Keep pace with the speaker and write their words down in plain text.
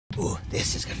Ooh,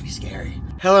 this is gonna be scary.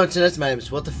 Hello Internet, my name is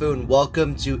WhatTheFoo and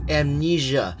welcome to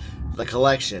Amnesia, the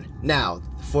collection. Now,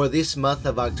 for this month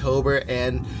of October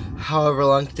and however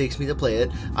long it takes me to play it,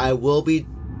 I will be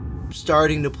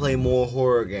starting to play more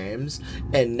horror games,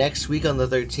 and next week on the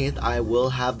 13th I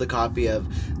will have the copy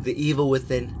of The Evil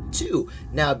Within 2.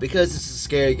 Now, because this is a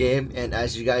scary game, and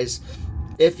as you guys,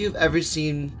 if you've ever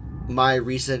seen my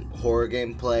recent horror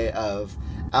gameplay of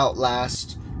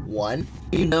Outlast 1,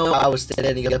 you know I was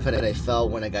standing up and I fell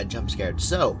when I got jump scared.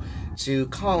 So, to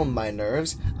calm my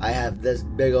nerves, I have this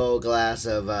big old glass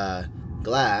of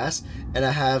glass, and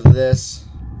I have this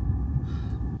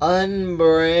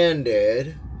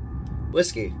unbranded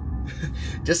whiskey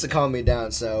just to calm me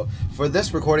down. So for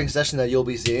this recording session that you'll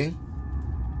be seeing,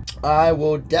 I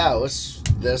will douse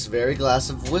this very glass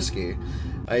of whiskey.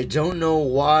 I don't know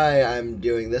why I'm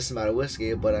doing this amount of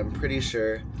whiskey, but I'm pretty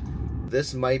sure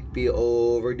this might be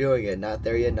overdoing it. Not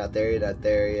there yet, not there yet, not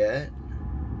there yet.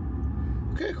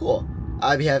 Okay, cool.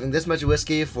 I'll be having this much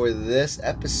whiskey for this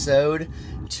episode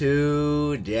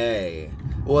today.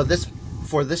 Well,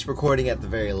 for this recording at the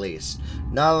very least.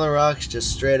 Not on the rocks,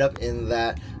 just straight up in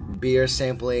that beer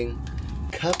sampling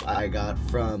cup I got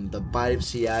from the Bite of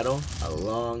Seattle a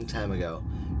long time ago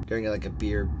during like a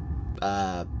beer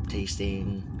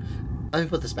tasting. Let me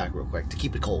put this back real quick to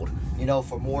keep it cold, you know,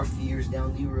 for more fears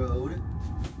down the road.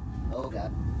 Oh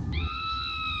god.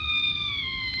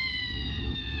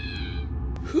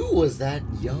 Who was that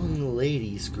young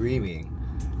lady screaming?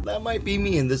 That might be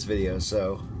me in this video,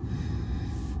 so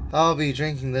I'll be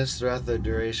drinking this throughout the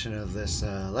duration of this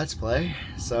Let's Play.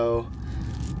 So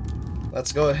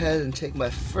let's go ahead and take my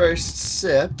first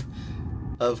sip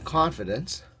of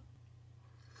confidence.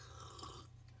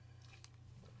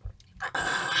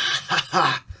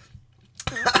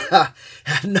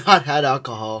 Have not had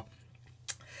alcohol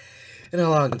in a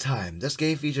long time. This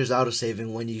game features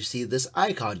autosaving when you see this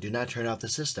icon. Do not turn off the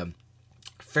system.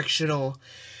 Frictional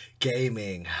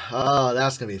gaming. Oh,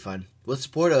 that's gonna be fun. With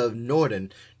support of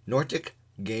Nordic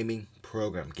Gaming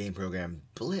Game Program.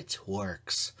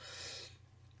 Blitzworks.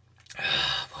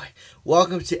 Oh boy.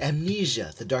 Welcome to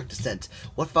Amnesia, the Dark Descent.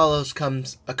 What follows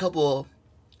comes a couple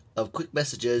of quick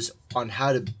messages on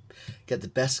how to get the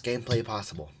best gameplay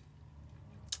possible.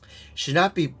 Should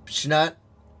not be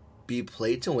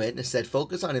played to win. Instead,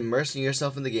 focus on immersing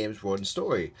yourself in the game's world and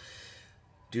story.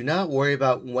 Do not worry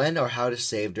about when or how to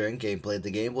save during gameplay. The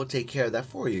game will take care of that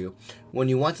for you. When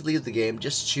you want to leave the game,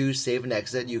 just choose save and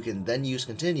exit. You can then use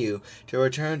continue to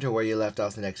return to where you left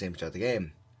off the next time you start the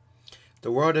game.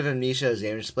 The world of Amnesia is a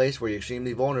dangerous place where you're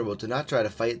extremely vulnerable. Do not try to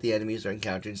fight the enemies or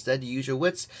encounter. Instead, use your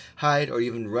wits, hide, or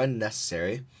even run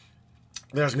necessary.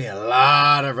 There's going to be a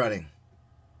lot of running.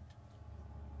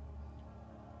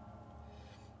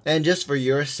 And just for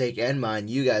your sake and mine,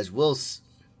 you guys will...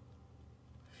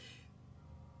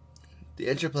 The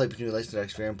interplay between the lights and dark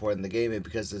is very important in the game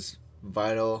because it's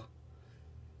vital.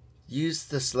 Use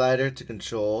the slider to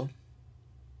control.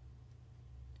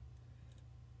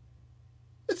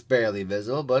 It's barely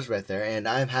visible, but it's right there. And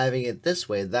I'm having it this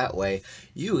way, that way.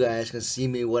 You guys can see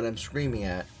me what I'm screaming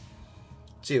at.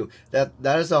 Too. That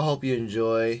is I hope you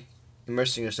enjoy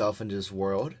immersing yourself into this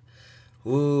world.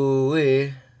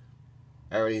 Woo-wee.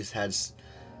 I already had...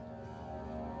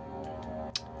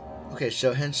 Okay,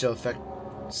 show hint, show effect,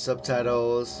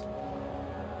 subtitles,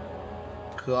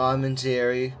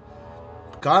 commentary.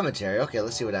 Okay,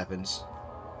 let's see what happens.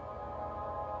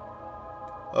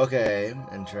 Okay,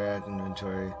 interact,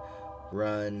 inventory,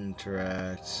 run,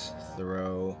 interact,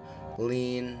 throw,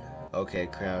 lean. Okay,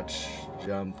 crouch,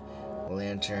 jump,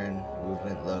 lantern,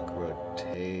 movement, look,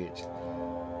 rotate.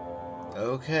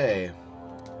 Okay.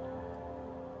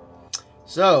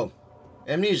 So,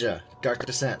 Amnesia, Dark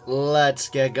Descent. Let's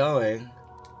get going.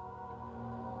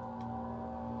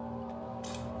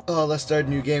 Oh, let's start a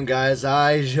new game, guys.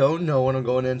 I don't know what I'm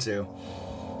going into.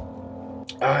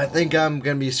 I think I'm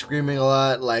gonna be screaming a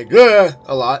lot, like a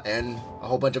lot, and a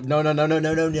whole bunch of no.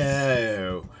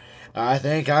 I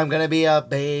think I'm gonna be a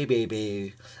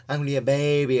baby. I'm gonna be a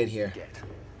baby in here.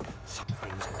 Some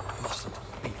things mustn't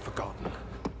be forgotten.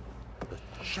 The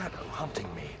shadow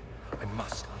hunting me. I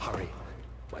must hurry.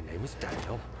 My name is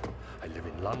Daniel. I live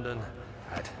in London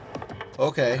at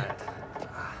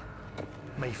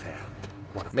Mayfair.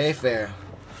 Mayfair.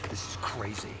 This is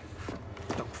crazy.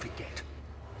 Don't forget.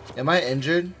 Am I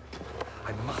injured?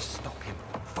 I must stop him.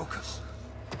 Focus.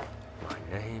 My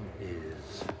name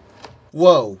is...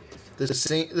 Whoa. The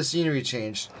scenery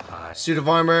changed. Suit of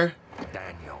armor.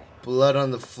 Daniel. Blood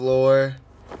on the floor.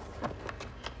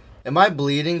 Am I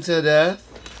bleeding to death?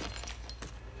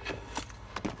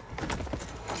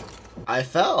 I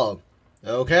fell.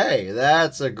 Okay,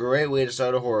 that's a great way to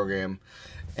start a horror game.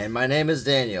 And my name is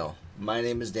Daniel. My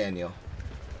name is Daniel.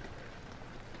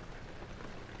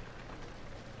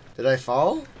 Did I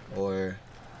fall? Or...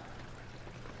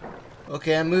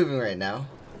 Okay, I'm moving right now.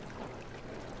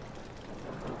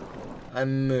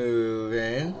 I'm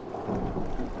moving.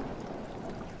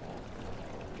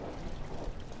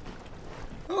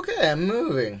 Okay, I'm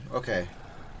moving. Okay.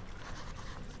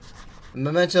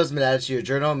 Mementos been added to your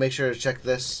journal. Make sure to check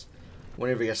this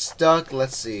whenever you get stuck.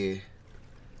 Let's see.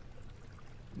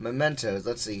 Mementos.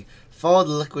 Let's see. Follow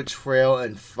the liquid trail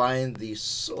and find the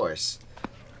source.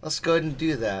 Let's go ahead and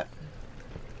do that.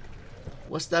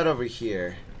 What's that over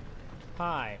here?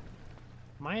 Hi,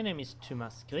 my name is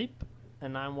Thomas Grip,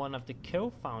 and I'm one of the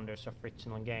co-founders of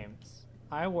Frictional Games.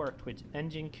 I worked with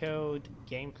engine code,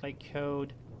 gameplay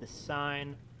code,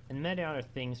 design, and many other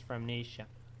things for Amnesia.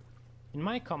 In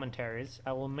my commentaries,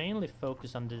 I will mainly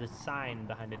focus on the design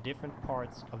behind the different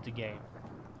parts of the game.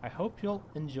 I hope you'll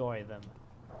enjoy them.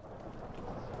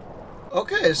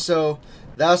 Okay, so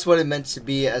that's what it meant to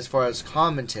be as far as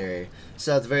commentary.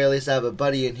 So at the very least, I have a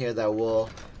buddy in here that will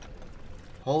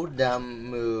hold down,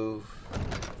 move.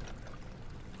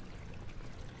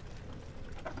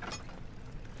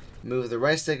 Move the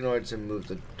right stick in order to move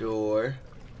the door.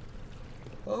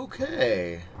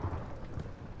 Okay.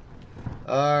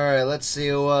 Alright, let's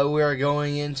see what we are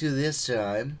going into this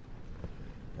time.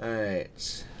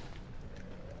 Alright.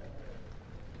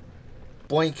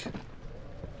 Boink.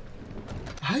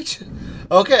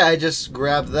 Okay, I just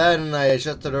grabbed that and I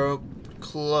shut the door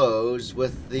closed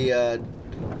with the,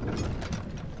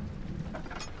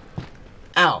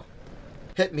 Ow!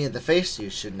 Hit me in the face, you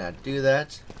should not do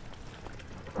that.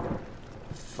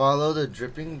 Follow the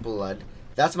dripping blood.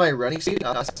 That's my running speed?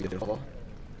 Oh, that's beautiful.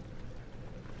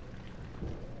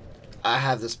 I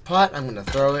have this pot, I'm gonna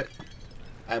throw it.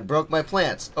 I broke my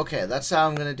plants. Okay, that's how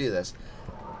I'm gonna do this.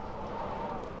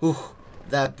 Ooh,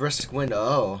 that brisk wind.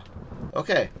 Oh.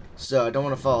 Okay, so I don't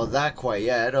want to follow that quite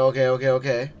yet.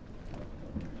 Okay.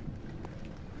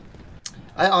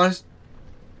 I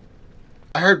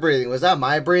heard breathing. Was that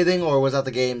my breathing or was that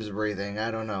the game's breathing? I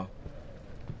don't know.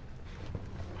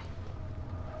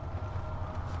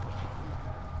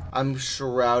 I'm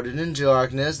shrouded in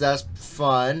darkness. That's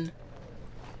fun.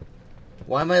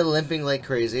 Why am I limping like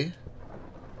crazy?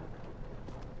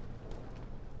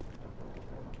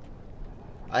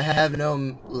 I have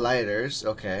no lighters.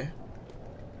 Okay.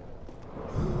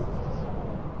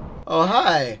 Oh,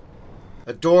 hi!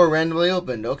 A door randomly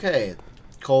opened. Okay.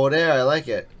 Cold air. I like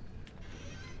it.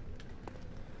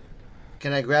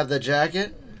 Can I grab the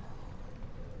jacket?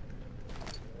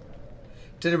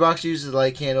 Tinderbox uses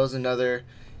light candles and other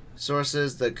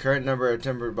sources. The current number of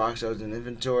tinderbox shows in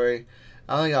inventory.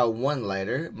 I only got one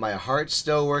lighter. My heart's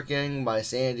still working. My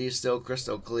sanity's still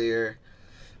crystal clear.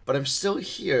 But I'm still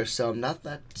here, so I'm not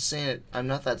that sane.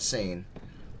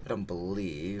 I don't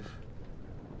believe.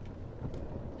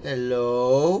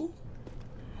 Hello?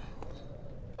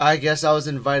 I guess I was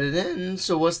invited in,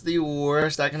 so what's the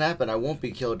worst that can happen? I won't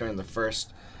be killed during the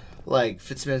first, 15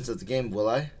 minutes of the game, will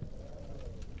I?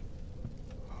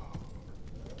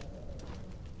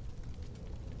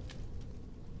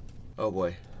 Oh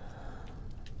boy.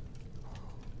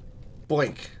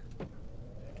 Boink.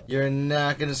 You're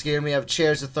not gonna scare me. I have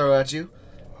chairs to throw at you.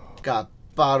 Got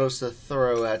bottles to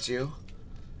throw at you.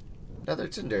 Another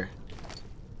tinder.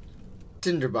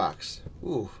 Tinderbox.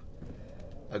 Ooh.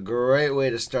 A great way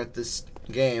to start this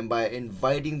game by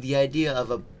inviting the idea of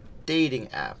a dating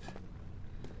app.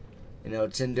 You know,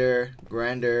 Tinder,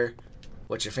 Grindr,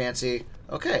 what's your fancy?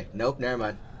 Okay, nope, never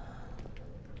mind.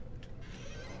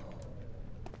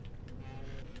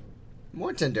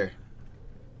 More Tinder.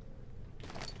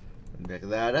 Pick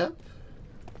that up.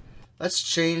 Let's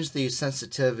change the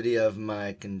sensitivity of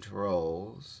my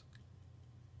controls.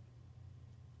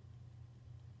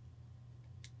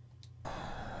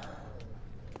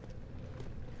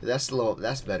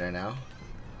 That's better now.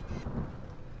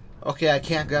 Okay, I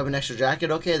can't grab an extra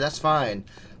jacket. Okay, that's fine.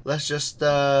 Let's just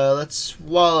let's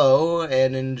swallow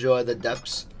and enjoy the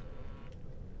depths.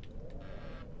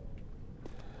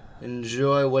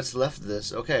 Enjoy what's left of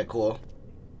this. Okay, cool.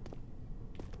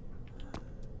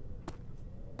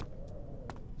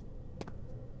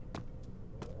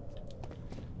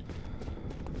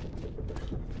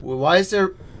 Why is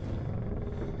there...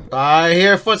 I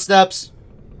hear footsteps.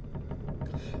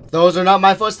 Those are not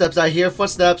my footsteps. I hear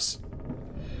footsteps.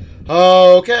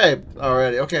 Okay.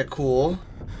 Alrighty. Okay, cool.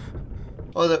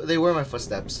 Oh, they were my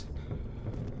footsteps.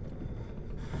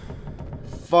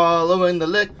 Following the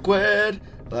liquid,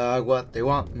 like what they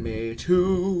want me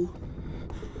to.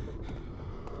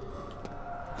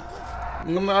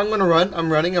 I'm gonna run.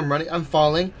 I'm running. I'm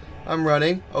falling. I'm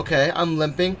running. Okay, I'm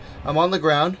limping. I'm on the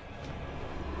ground.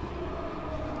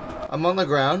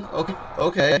 Okay,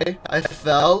 okay. I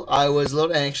fell. I was a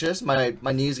little anxious. My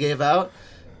knees gave out.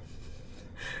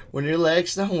 When your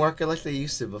legs don't work like they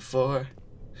used to before.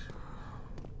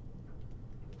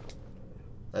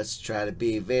 Let's try to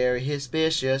be very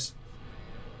suspicious.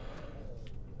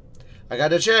 I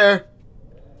got a chair.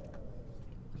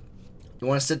 You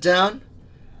want to sit down?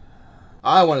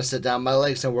 I want to sit down. My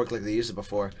legs don't work like they used to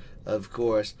before. Of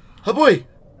course. Ha boy!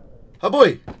 Ha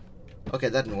boy! Okay,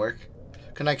 that didn't work.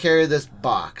 Can I carry this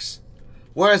box?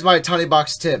 Where's my Tiny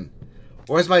Box Tim?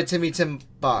 Where's my Timmy Tim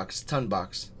box? Ton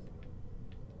box.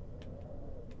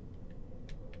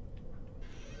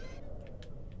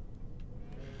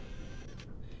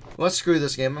 Let's screw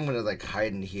this game. I'm gonna like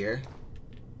hide in here.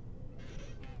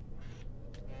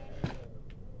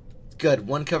 Good.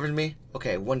 One covers me.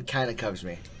 Okay, one kind of covers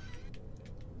me.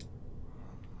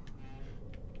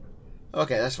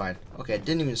 Okay, that's fine. Okay, I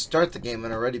didn't even start the game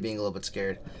and already being a little bit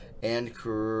scared. And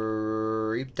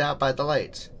creeped out by the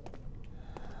lights.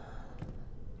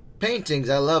 Paintings.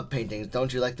 I love paintings.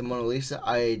 Don't you like the Mona Lisa?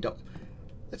 I don't.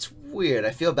 That's weird.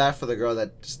 I feel bad for the girl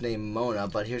that's named Mona,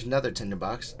 but here's another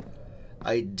tinderbox.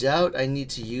 I doubt I need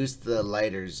to use the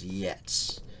lighters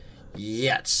yet.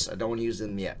 Yet. I don't want to use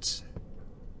them yet.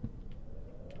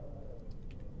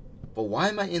 But why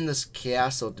am I in this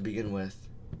castle to begin with?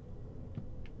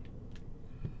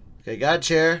 Okay, got a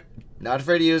chair. Not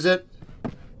afraid to use it.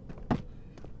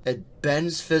 It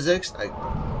bends physics.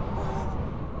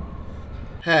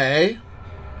 Hey.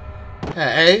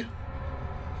 Hey.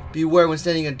 Beware when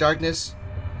standing in darkness.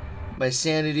 My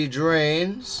sanity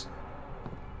drains.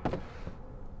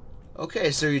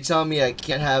 Okay, so you're telling me I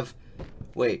can't have...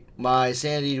 Wait, my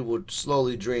sanity will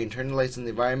slowly drain. Turn the lights in the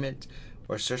environment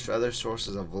or search for other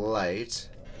sources of light.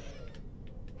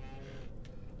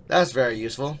 That's very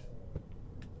useful.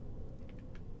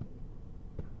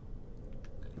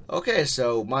 Okay,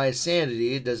 so my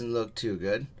sanity doesn't look too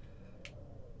good.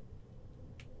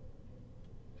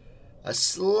 A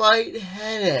slight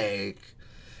headache.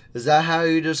 Is that how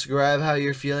you describe how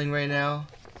you're feeling right now?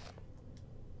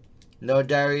 No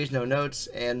diaries, no notes,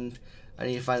 and I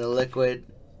need to find the liquid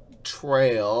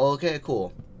trail. Okay,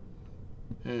 cool.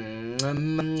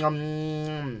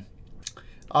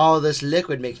 Oh, this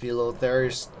liquid makes me a little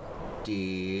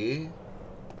thirsty.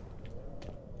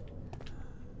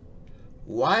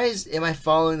 Why am I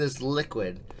following this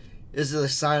liquid? Is it a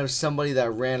sign of somebody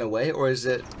that ran away, or is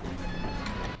it...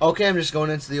 Okay, I'm just going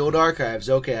into the old archives.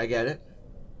 Okay, I get it.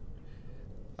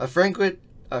 A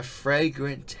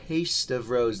fragrant taste of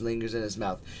rose lingers in his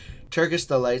mouth. Turkish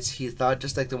delights, he thought,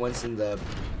 just like the ones in the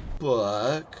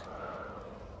book.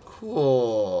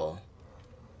 Cool.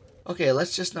 Okay,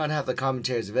 let's just not have the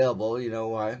commentaries available. You know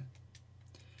why?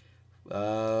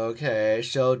 Okay,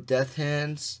 show death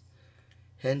hints.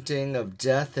 Hinting of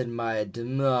death and my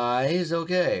demise.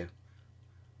 Okay.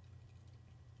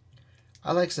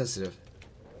 I like sensitive.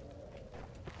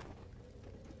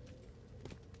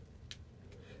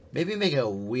 Maybe make it a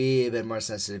wee bit more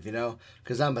sensitive, you know?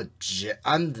 Because I'm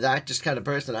that just kind of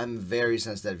person. I'm very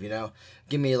sensitive, you know?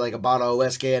 Give me like a bottle of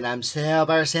whiskey and I'm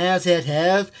super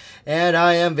sensitive. And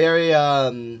I am very,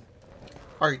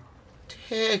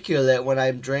 articulate when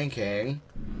I'm drinking.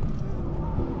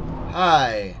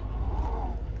 Hi.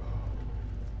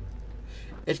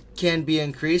 It can be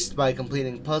increased by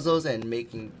completing puzzles and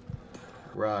making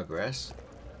progress.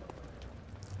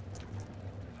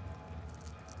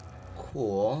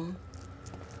 Cool.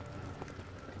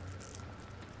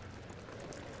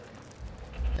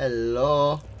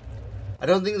 Hello. I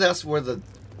don't think that's where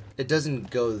it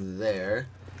doesn't go there.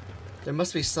 There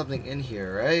must be something in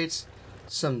here, right?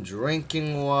 Some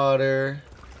drinking water.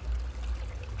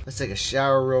 Let's take a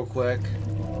shower real quick.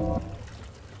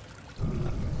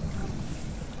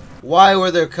 Why were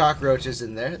there cockroaches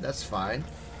in there? That's fine.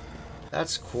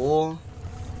 That's cool.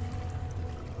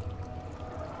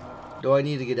 Do I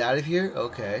need to get out of here?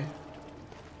 Okay.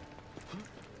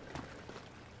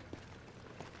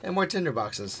 And more tinder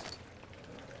boxes.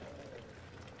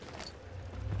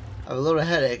 I have a little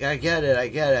headache. I get it. I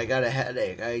get it. I got a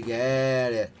headache. I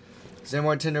get it. Is there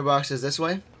more tinder boxes this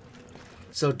way?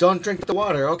 So don't drink the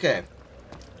water. Okay.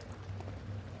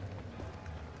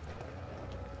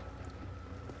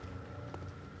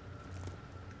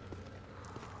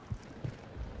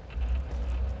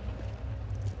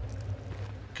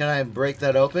 Can I break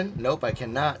that open? Nope, I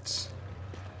cannot.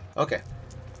 Okay.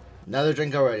 Another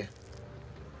drink already.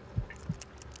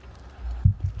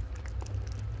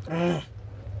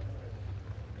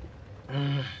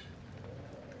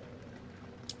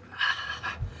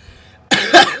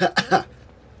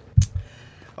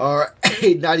 Or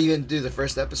not even do the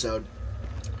first episode.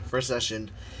 First session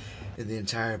in the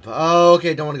entire... Oh,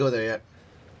 okay, don't want to go there yet.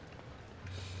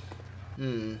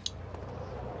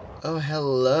 Oh,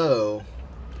 hello.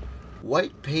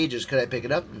 White pages. Could I pick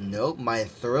it up? Nope. My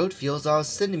throat feels all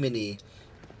cinnamony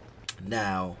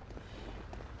now.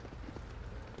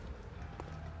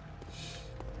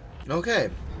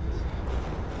 Okay.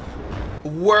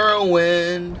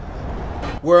 Whirlwind.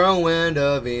 Whirlwind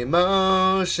of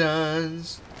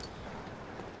emotions.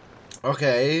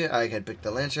 Okay, I can pick the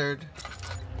lantern.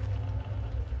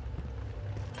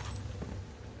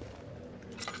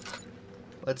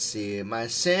 Let's see. My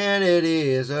sanity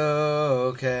is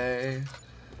okay.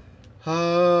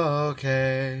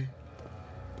 Okay.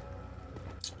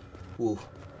 Ooh.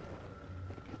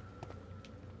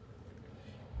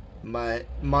 My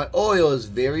oil is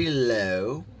very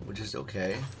low, which is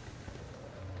okay.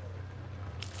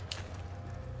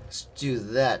 Let's do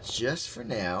that just for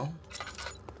now.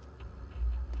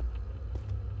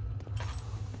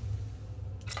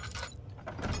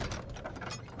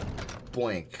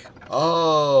 Boink.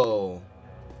 Oh.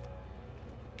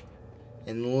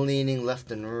 And leaning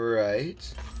left and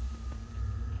right.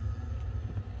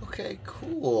 Okay,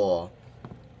 cool.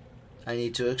 I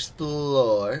need to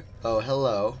explore. Oh,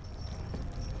 hello.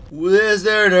 Is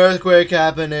there an earthquake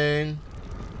happening?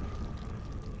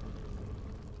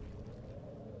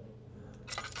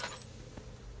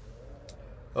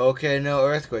 Okay, no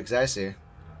earthquakes, I see.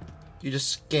 You're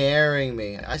just scaring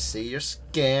me. I see, you're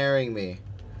scaring me.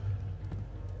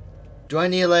 Do I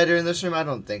need a lighter in this room? I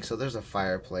don't think so. There's a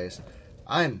fireplace.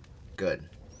 I'm good.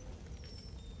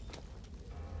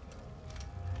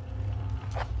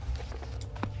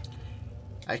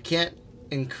 I can't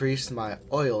increase my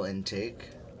oil intake.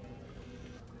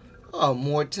 Oh,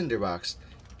 more tinderbox.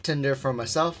 Tinder for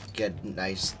myself. Get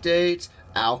nice dates.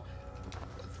 Ow.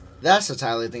 That's a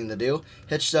Tyler thing to do.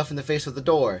 Hit stuff in the face with the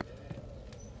door.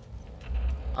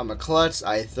 I'm a klutz.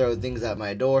 I throw things at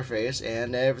my door face,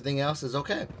 and everything else is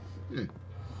okay.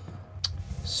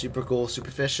 Super cool,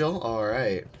 superficial.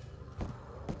 Alright.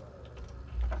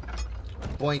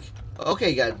 Boink.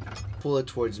 Okay, you gotta pull it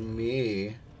towards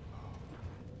me.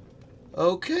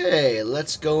 Okay,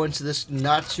 let's go into this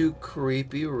not too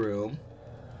creepy room.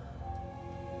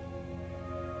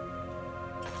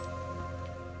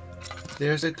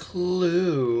 There's a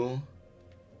clue.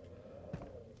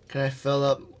 Can I fill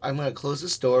up? I'm gonna close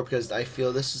this door because I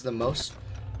feel this is the most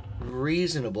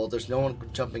reasonable. There's no one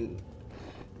jumping.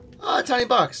 Ah, tiny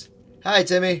box. Hi,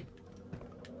 Timmy.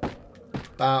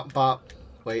 Bop, bop.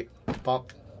 Wait.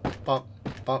 Bop, bop,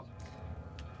 bop.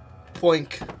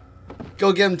 Poink.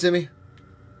 Go get him, Timmy.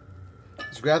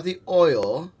 Let's grab the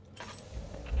oil.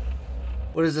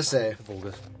 What does this say?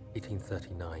 August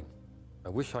 1839. I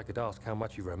wish I could ask how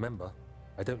much you remember.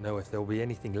 I don't know if there will be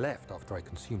anything left after I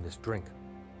consume this drink.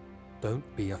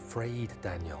 Don't be afraid,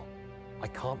 Daniel. I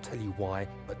can't tell you why,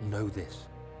 but know this.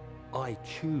 I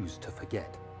choose to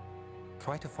forget.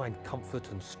 Try to find comfort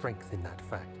and strength in that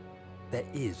fact. There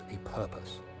is a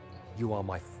purpose. You are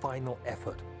my final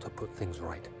effort to put things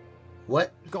right.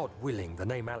 What? God willing, the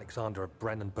name Alexander of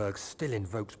Brandenburg still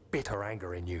invokes bitter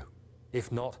anger in you.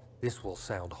 If not, this will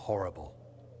sound horrible.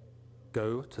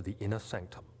 Go to the inner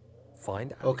sanctum,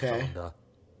 find Alexander,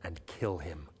 and kill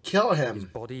him. Kill him. His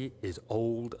body is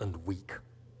old and weak,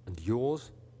 and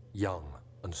yours, young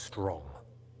and strong.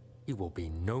 He will be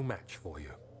no match for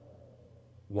you.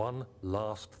 One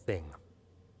last thing.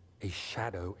 A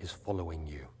shadow is following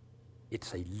you.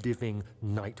 It's a living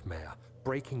nightmare,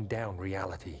 breaking down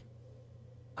reality.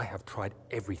 I have tried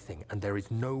everything, and there is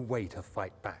no way to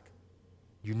fight back.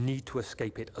 You need to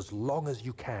escape it as long as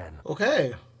you can.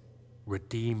 Okay.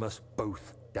 Redeem us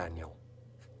both, Daniel.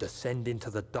 Descend into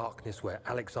the darkness where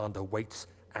Alexander waits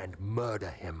and murder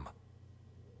him.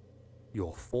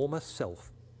 Your former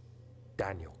self,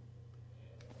 Daniel.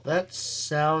 That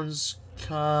sounds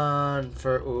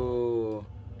ooh.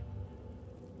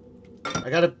 I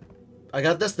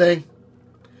got this thing.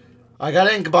 I got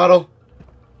an ink bottle.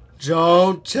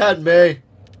 Don't tempt me.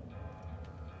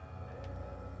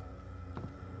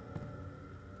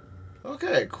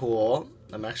 Okay, cool.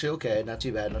 I'm actually okay. Not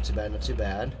too bad, not too bad, not too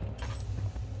bad.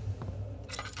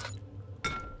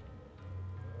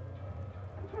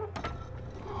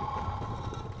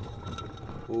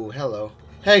 Ooh, hello.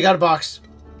 Hey, got a box.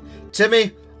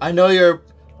 Timmy, I know you're...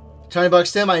 Tiny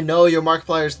Box Tim, I know your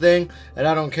Markiplier's thing, and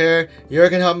I don't care. You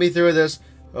can help me through this.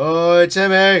 Oh,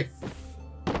 Timmy!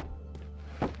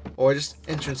 Or just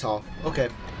entrance hall. Okay.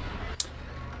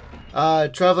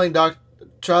 Traveling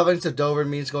to Dover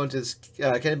means going to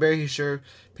Canterbury. He sure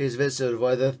pays visits to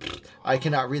avoid the... I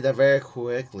cannot read that very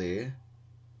quickly.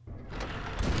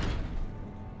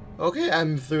 Okay,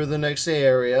 I'm through the next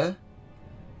area.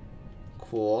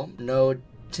 Cool. No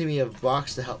Timmy of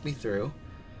box to help me through.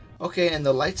 Okay, and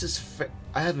the lights is...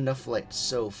 I have enough light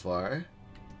so far.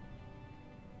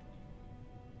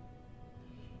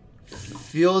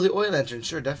 Fuel the oil lantern.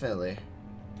 Sure, definitely.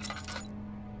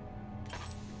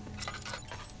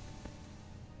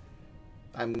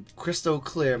 I'm crystal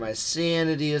clear. My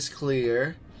sanity is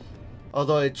clear.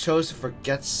 Although I chose to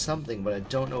forget something, but I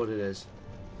don't know what it is.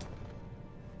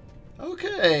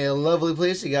 Okay, a lovely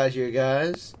place you got here,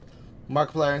 guys.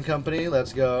 Markiplier and Company,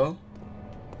 let's go.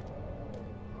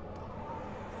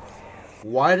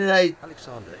 Why did I...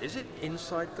 Alexander, is it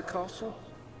inside the castle?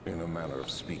 In a manner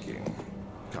of speaking.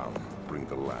 Come, bring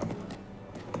the lamp.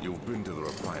 You've been to the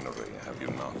refinery, have you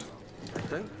not? I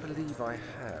don't believe I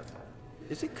have.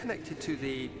 Is it connected to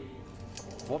the...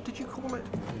 what did you call it?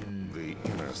 The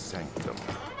inner sanctum.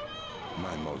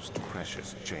 My most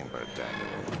precious chamber,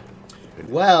 Daniel. It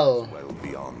Well... lies well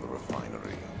beyond the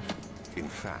refinery. In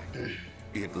fact,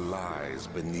 it lies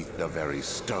beneath the very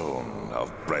stone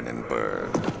of Brennenburg.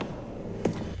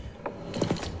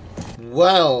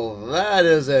 Well, that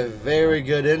is a very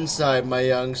good insight, my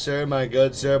young sir, my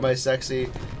good sir, my sexy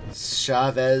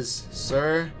Chavez,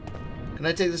 sir. Can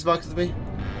I take this box with me?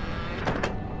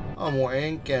 Oh, more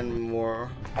ink and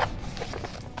more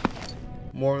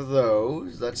of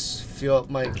those. Let's fill up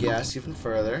my gas even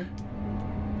further.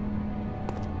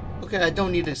 Okay, I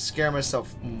don't need to scare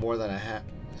myself more than I have.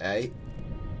 Hey,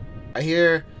 I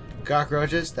hear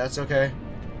cockroaches. That's okay.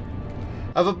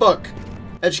 I have a book.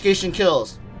 Education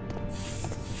kills.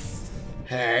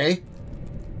 Hey.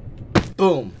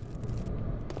 Boom.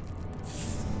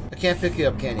 I can't pick you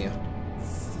up, can you?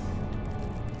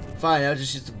 Fine, I'll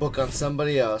just use the book on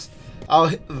somebody else.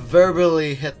 I'll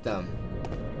verbally hit them.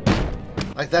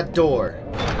 Like that door.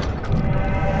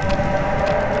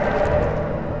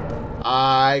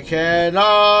 I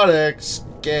cannot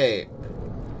escape.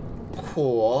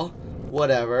 Cool.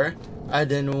 Whatever. I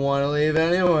didn't want to leave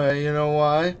anyway. You know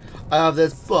why? I have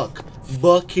this book.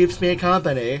 Book keeps me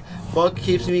company. Book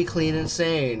keeps me clean and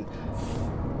sane.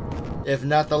 If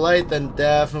not the light, then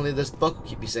definitely this book will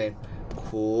keep me sane.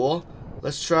 Cool.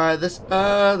 Let's try this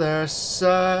other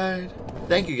side.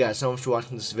 Thank you guys so much for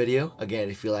watching this video. Again,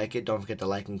 if you like it, don't forget to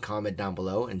like and comment down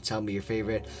below and tell me your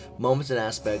favorite moments and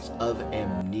aspects of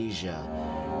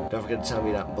Amnesia. Don't forget to tell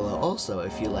me down below also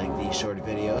if you like these short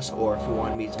videos or if you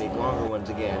want me to make longer ones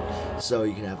again so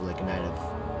you can have like a night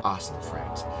of awesome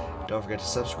friends. Don't forget to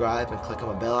subscribe and click on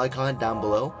the bell icon down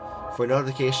below for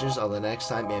notifications on the next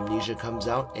time Amnesia comes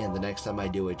out and the next time I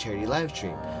do a charity live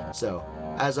stream. So,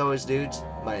 as always, dudes,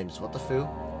 my name is What the Foo.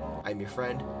 I'm your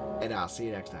friend, and I'll see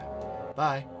you next time.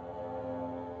 Bye.